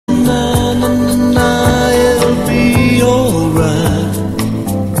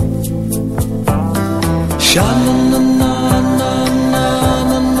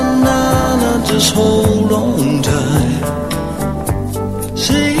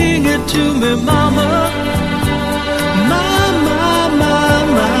it to me, mama. Mama.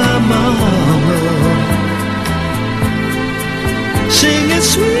 Sing it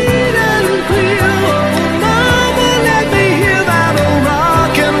sweet and clear. Oh, mama, let me hear that old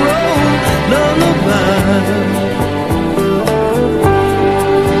rock and roll lullaby.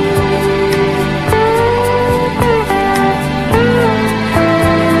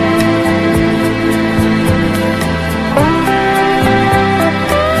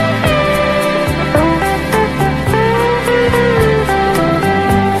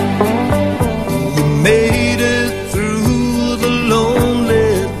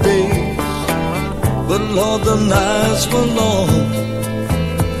 The nights were long,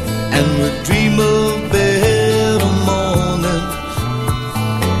 and we dream of better mornings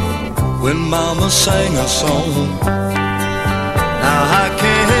when mama sang a song. Now I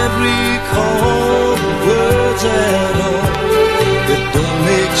can't recall the words at all. It don't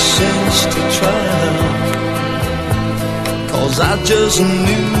make sense to try, 'cause I just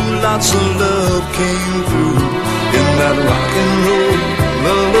knew lots of love came through in that rock and roll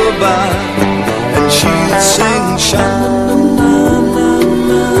lullaby. And she'd sing,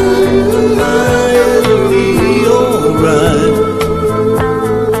 sha-na-na-na-na-na, it'll be alright.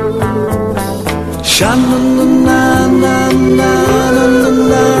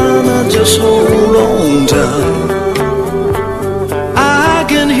 Sha-na-na-na-na-na-na-na, just hold on tight. I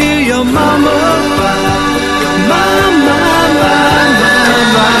can hear your mama, mama.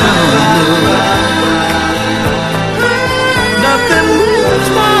 Nothing moves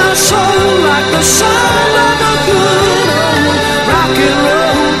my soul like the sound of a good old rock and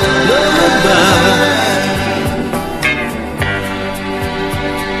roll lullaby.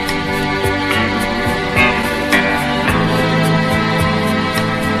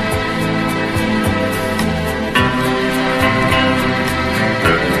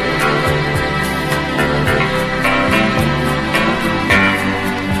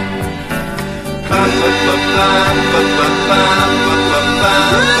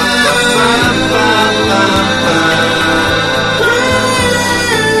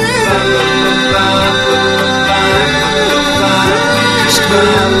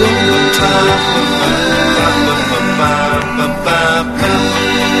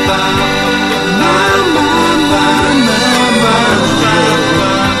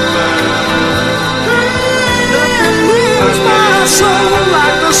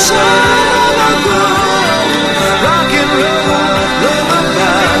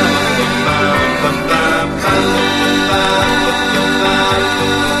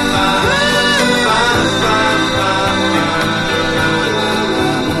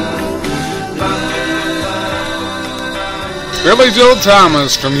 Billy Joe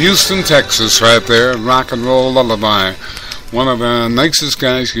Thomas from Houston, Texas, right there, Rock and Roll Lullaby. One of the nicest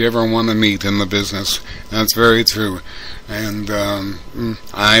guys you ever want to meet in the business. That's very true. And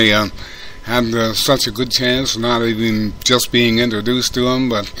I had such a good chance, not even just being introduced to him,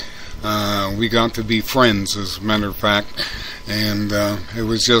 but we got to be friends, as a matter of fact. And it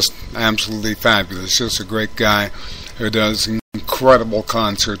was just absolutely fabulous. Just a great guy who does incredible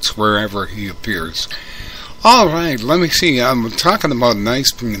concerts wherever he appears. All right, let me see. I'm talking about nice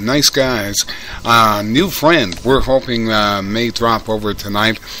guys. New friend, we're hoping may drop over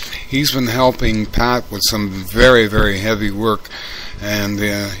tonight. He's been helping Pat with some very, very heavy work, and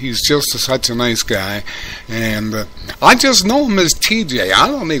he's just such a nice guy. And I just know him as TJ. I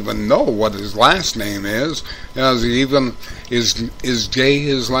don't even know what his last name is. Is Jay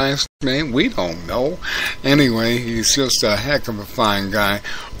his last name? We don't know. Anyway, he's just a heck of a fine guy.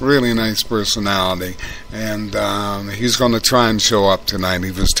 Really nice personality. And he's going to try and show up tonight.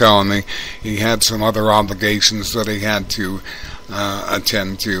 He was telling me he had some other obligations that he had to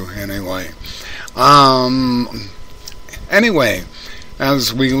attend to. Anyway,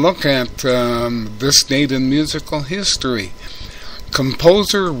 as we look at this date in musical history,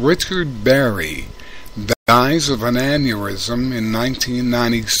 composer Richard Berry dies of an aneurysm in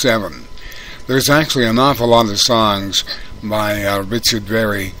 1997. There's actually an awful lot of songs by Richard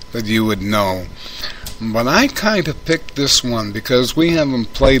Berry that you would know. But I kind of picked this one because we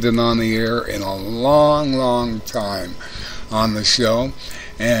haven't played it on the air in a long, long time on the show.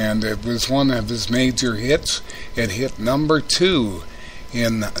 And it was one of his major hits. It hit number 2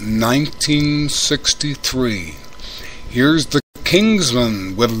 in 1963. Here's the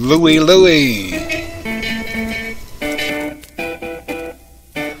Kingsmen with Louie Louie.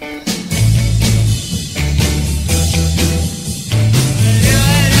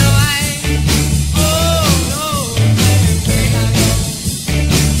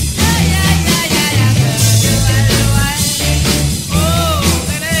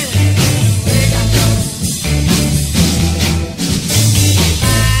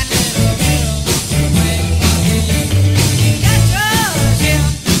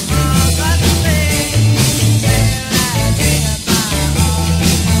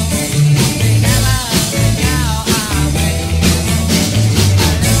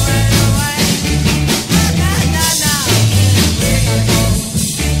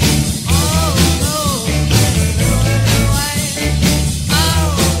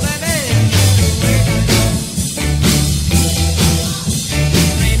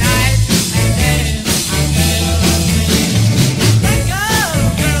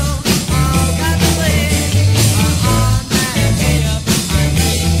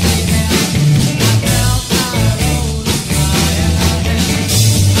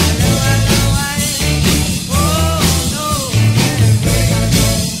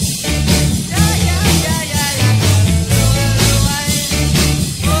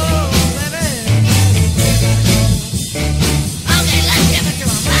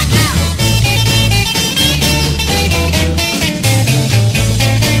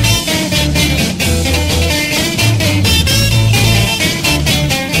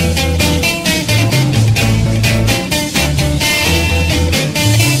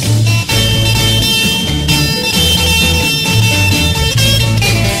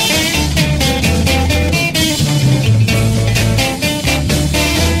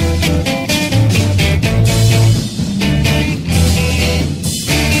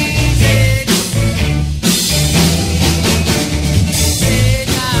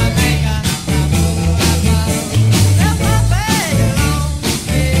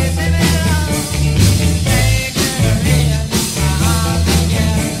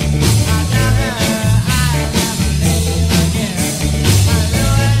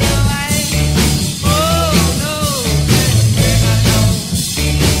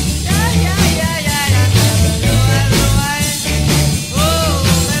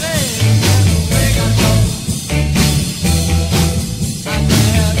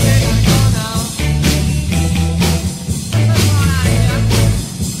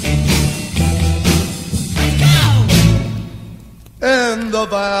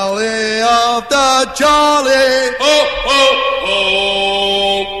 valley of the jolly. Ho, ho,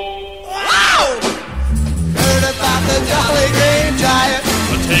 ho. Wow! Heard about the jolly green giant.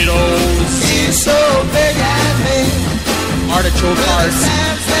 Potatoes. He's so big and mean. Artichoke He hearts.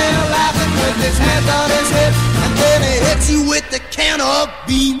 stands there laughing with his hands on his hip, and then he hits you with the can of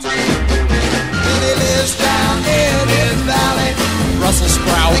beans. And he lives down in his valley. Brussels The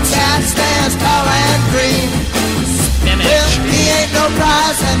sprouts. cat stands tall and green. Well, Spinach. he ain't no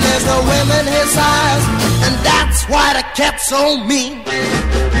prize, and there's no women his size, and that's why the cat's so mean.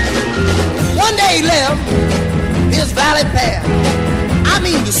 One day he left his valley path. I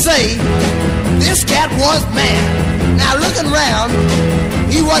mean to say, this cat was mad. Now looking round,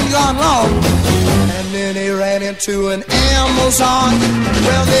 he wasn't gone long, and then he ran into an Amazon.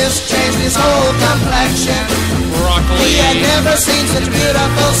 Well, this changed his whole complexion. Broccoli. He had never seen such a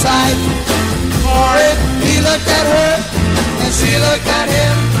beautiful sight. For it, he looked at her, and she looked at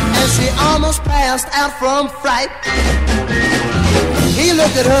him, and she almost passed out from fright. He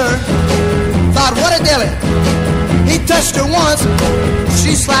looked at her, thought, what a dilly. He touched her once,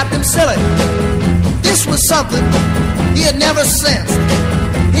 she slapped him silly. This was something he had never sensed.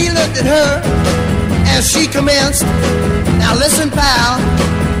 He looked at her, and she commenced. Now listen, pal,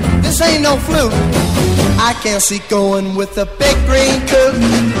 this ain't no fluke. I can't see going with the big green coot.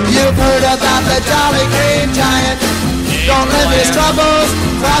 You've heard about the jolly green giant. Don't let his troubles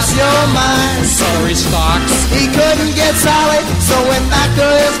cross your mind. Celery stalks. He couldn't get solid, so went back to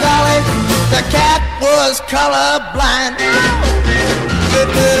his valley. The cat was colorblind.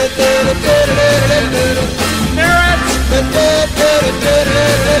 Carrots. And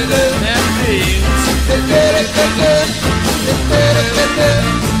beans.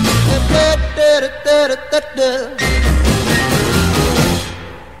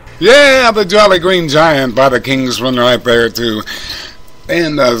 Yeah, the Jolly Green Giant by the Kingsmen right there, too.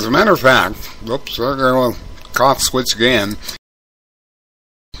 And as a matter of fact, oops, I'm going to cough switch again.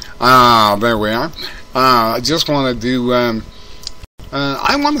 There we are. I just want to do,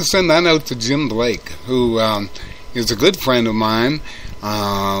 I want to send that out to Jim Blake, who is a good friend of mine.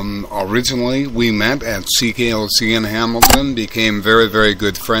 Originally, we met at CKOC in Hamilton, became very, very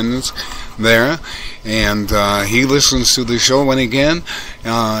good friends there, and he listens to the show when again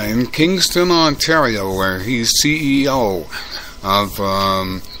in Kingston, Ontario, where he's CEO of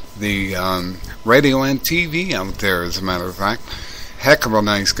the radio and TV out there, as a matter of fact. Heck of a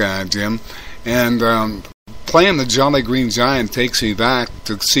nice guy, Jim. And playing the Jolly Green Giant takes me back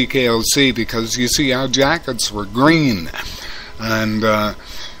to CKOC because you see our jackets were green. And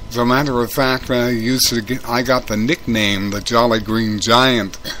as a matter of fact, I got the nickname, the Jolly Green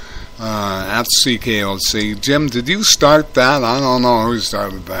Giant, at CKOC. Jim, did you start that? I don't know who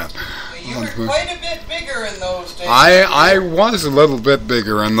started that. You were quite a bit bigger in those days. I was a little bit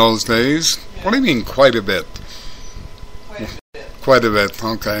bigger in those days. Yeah. What do you mean, quite a bit? Quite a bit. Quite a bit,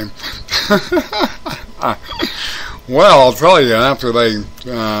 okay. Well, I'll tell you, after they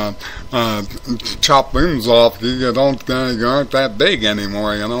chop limbs off, you aren't that big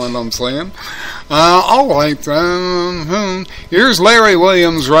anymore, you know what I'm saying? All right, here's Larry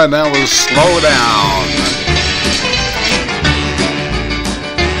Williams right now with Slow Down.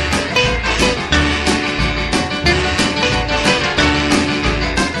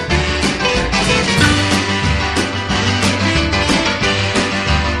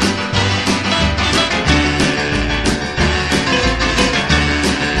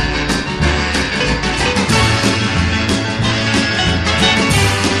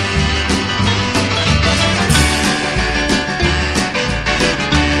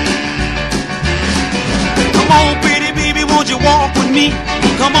 Walk with me.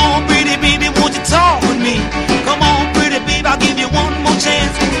 Come on, pretty baby, won't you talk with me? Come on, pretty baby, I'll give you one more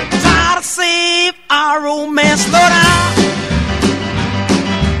chance. Try to save our romance. Slow down,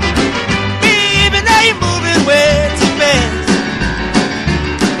 baby, now you're moving way too fast.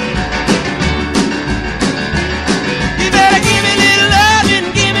 You better give me a little loving,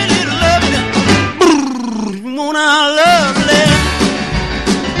 give me a little loving. Brrr, you want our lovely.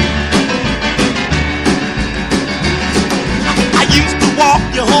 Walk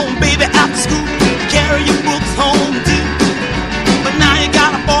you home, baby, after school. Carry your books home too. But now you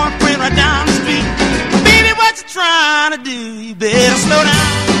got a boyfriend right down the street. Baby, what you trying to do? You better slow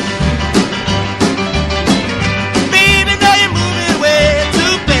down. Baby, now you're moving way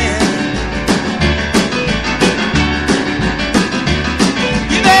too fast.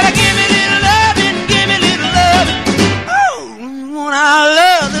 You better give me a little loving, give me a little loving. Oh, when I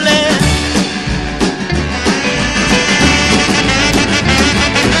love the land.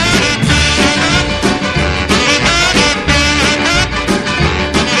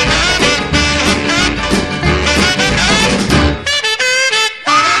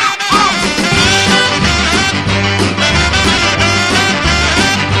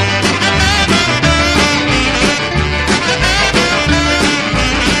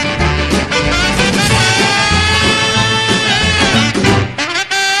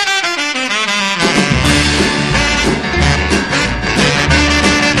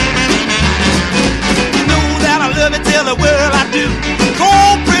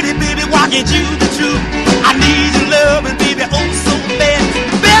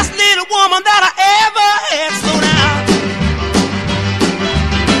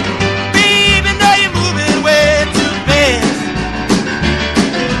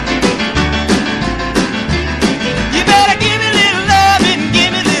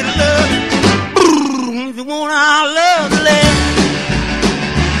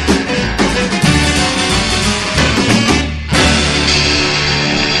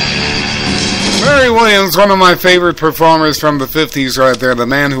 Williams, one of my favorite performers from the 50s right there, the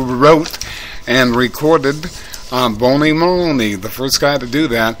man who wrote and recorded Boney Maloney, the first guy to do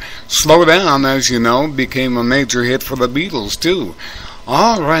that. Slow Down, as you know, became a major hit for the Beatles, too.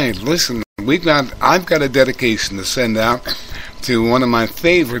 All right, listen, I've got a dedication to send out to one of my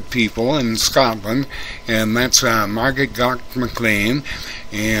favorite people in Scotland, and that's Margaret Gach McLean,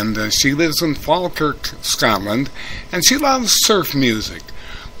 and she lives in Falkirk, Scotland, and she loves surf music.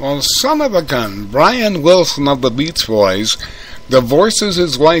 Well, son of a gun, Brian Wilson of the Beach Boys divorces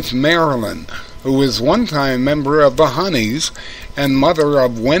his wife Marilyn, who was one time member of the Honeys and mother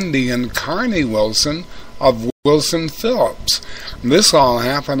of Wendy and Carney Wilson of Wilson Phillips. This all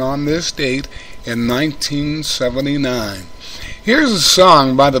happened on this date in 1979. Here's a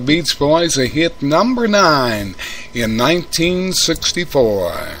song by the Beach Boys, a hit number 9 in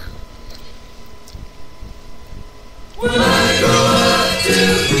 1964. When I grow up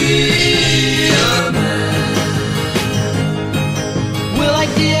to be a man, will I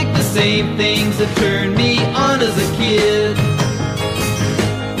dig the same things that turned me on as a kid?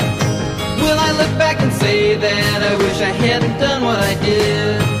 Will I look back and say that I wish I hadn't done what I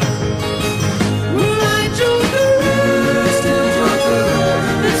did?